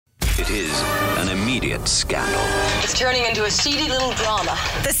is an immediate scandal. It's turning into a seedy little drama.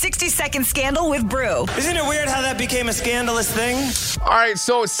 The 60-second scandal with Brew. Isn't it weird how that became a scandalous thing? All right,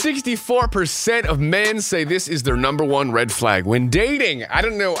 so 64% of men say this is their number one red flag when dating. I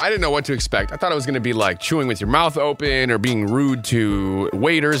didn't know what to expect. I thought it was going to be like chewing with your mouth open or being rude to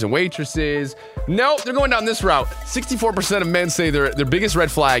waiters and waitresses. Nope, they're going down this route. 64% of men say their biggest red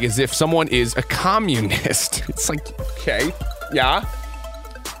flag is if someone is a communist. It's like, okay, yeah.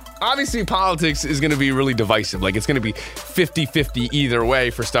 Obviously, politics is going to be really divisive. Like, it's going to be 50-50 either way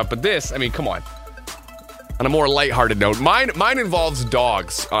for stuff. But this, I mean, come on. On a more lighthearted note, mine involves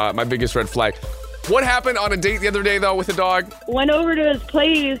dogs. My biggest red flag. What happened on a date the other day, though, with a dog? Went over to his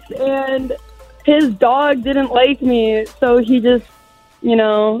place, and his dog didn't like me, so he just,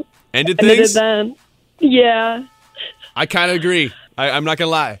 Ended it things? then. Yeah. I kind of agree. I'm not going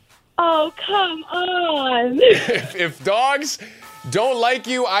to lie. Oh, come on. If dogs don't like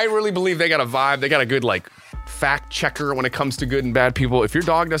you, I really believe they got a vibe. They got a good, fact checker when it comes to good and bad people. If your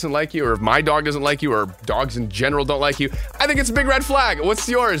dog doesn't like you, or if my dog doesn't like you, or dogs in general don't like you, I think it's a big red flag. What's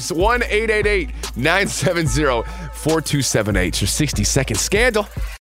yours? 1-888-970-4278. Your 60-second scandal.